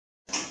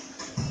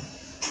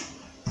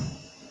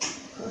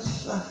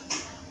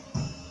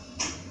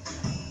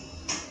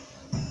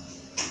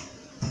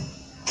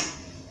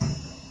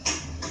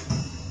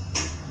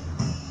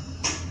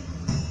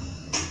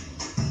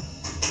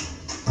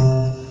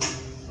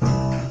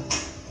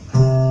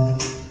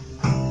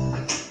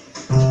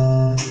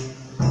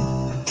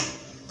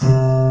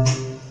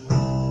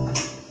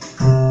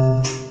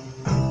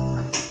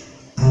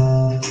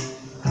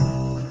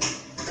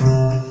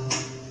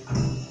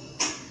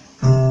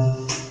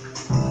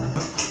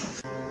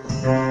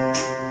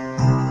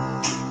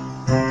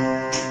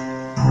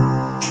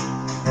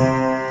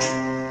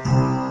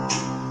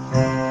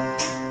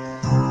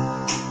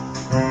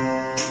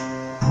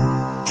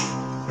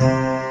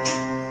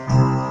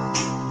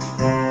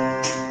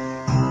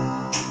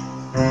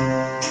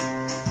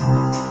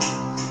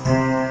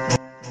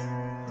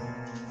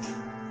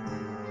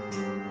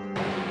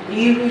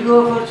Here we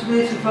go for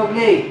today's UFO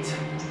Plate.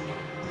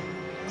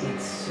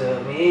 It's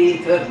May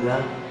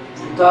 3rd,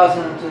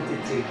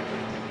 2023.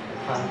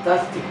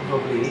 Fantastic UFO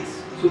plates,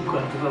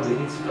 succulent UFO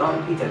plates from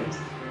Italy,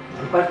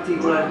 in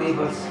particular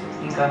Naples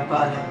in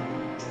Campania.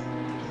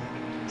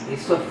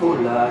 It's so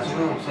full, as you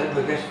know,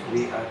 serve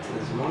carefully at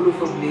the small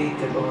UFO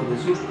plate above the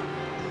soup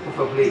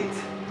UFO plate.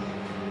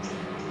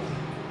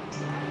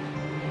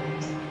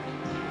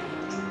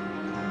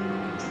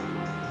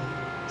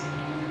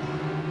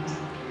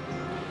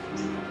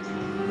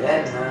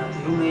 Then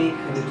you make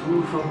the two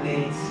UFO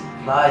plates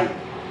fly.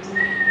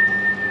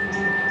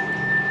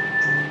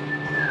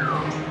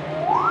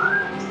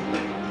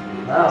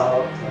 Now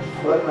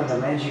perform the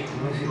magic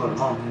musical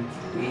moment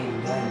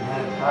with the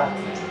inner part.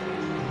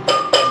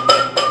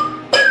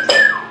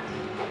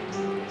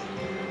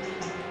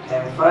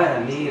 And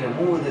finally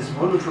remove the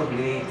small UFO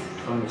plate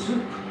from the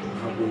soup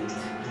UFO plate.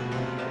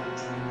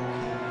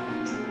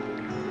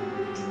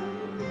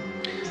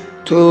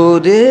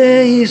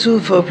 Today's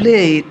UFO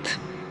plate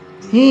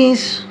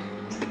is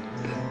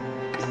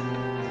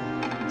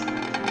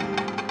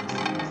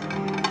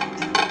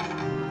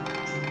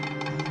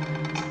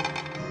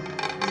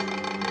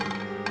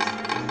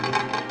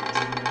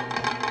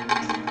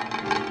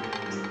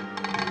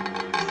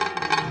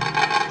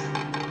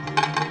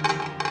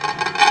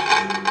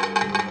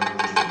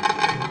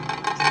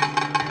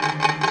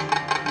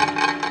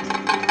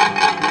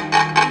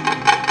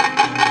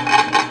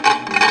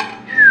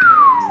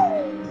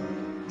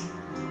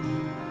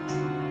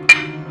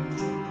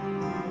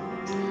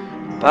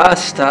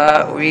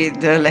pasta with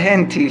the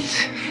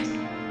lentils.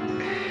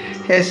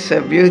 Yes,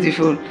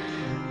 beautiful,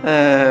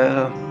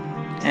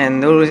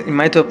 and always in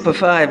my top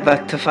 5,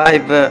 but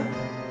 5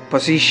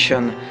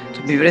 position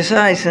to be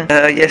precise.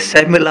 Yes,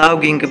 I'm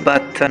lagging,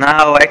 but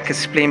now I can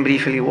explain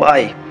briefly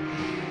why.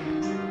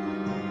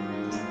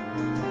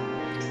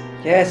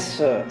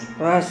 Yes,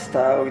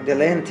 pasta with the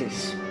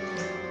lentils,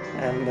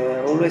 and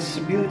always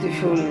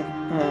beautiful,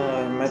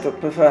 in my top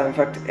 5, in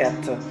fact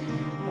at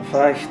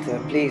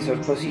 5th place or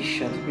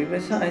position to be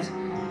precise,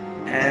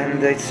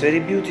 and it's very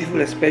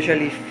beautiful,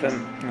 especially if a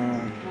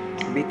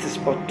bit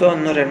spot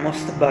on or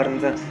almost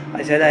burned,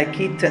 as I like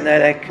it, and I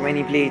like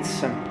many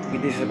plates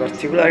with this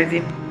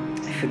particularity.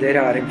 If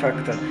there are in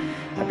fact a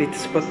bit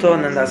spot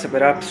on, and as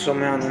perhaps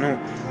someone know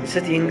this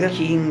thing,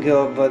 king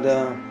of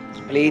the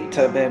plate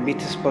a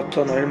bit spot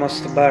on or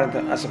almost burned,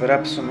 as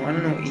perhaps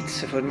someone know,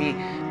 it's for me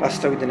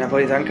pasta with the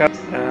Napolitan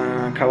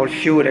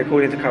cavolfiore,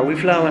 called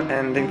cauliflower,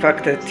 and in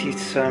fact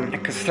it's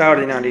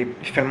extraordinary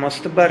if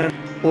almost burned,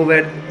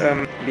 over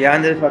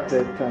behind the fact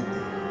that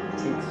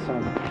it's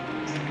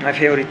my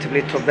favorite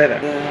plate of ever.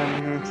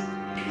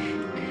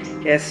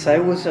 Yes, I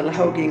was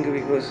lagging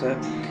because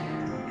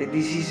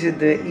this is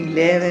the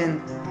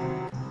 11th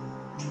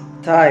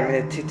time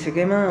that it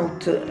came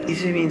out.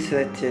 This means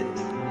that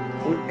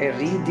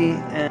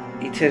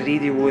it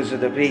already was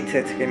the plate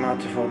that came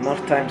out for more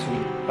times,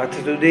 but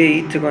today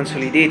it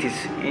consolidated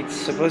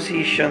its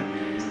position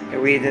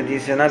with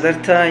this another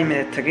time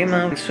that came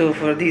out. So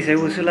for this I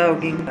was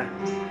lagging.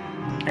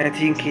 I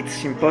think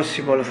it's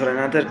impossible for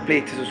another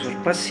plate to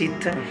surpass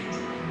it.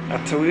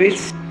 But we will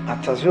see.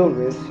 As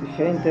always, if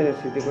you're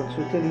interested,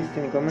 consult the list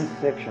in the comment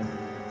section.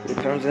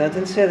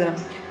 Etc.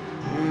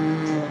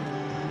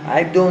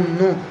 I don't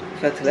know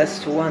if at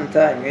least one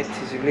time it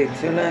is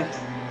plate like.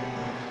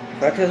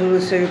 But as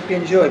always, I hope you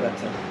enjoy, but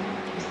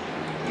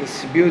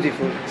it's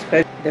beautiful,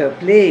 especially the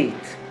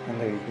plate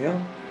and the video.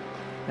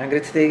 Have a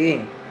great day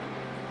again.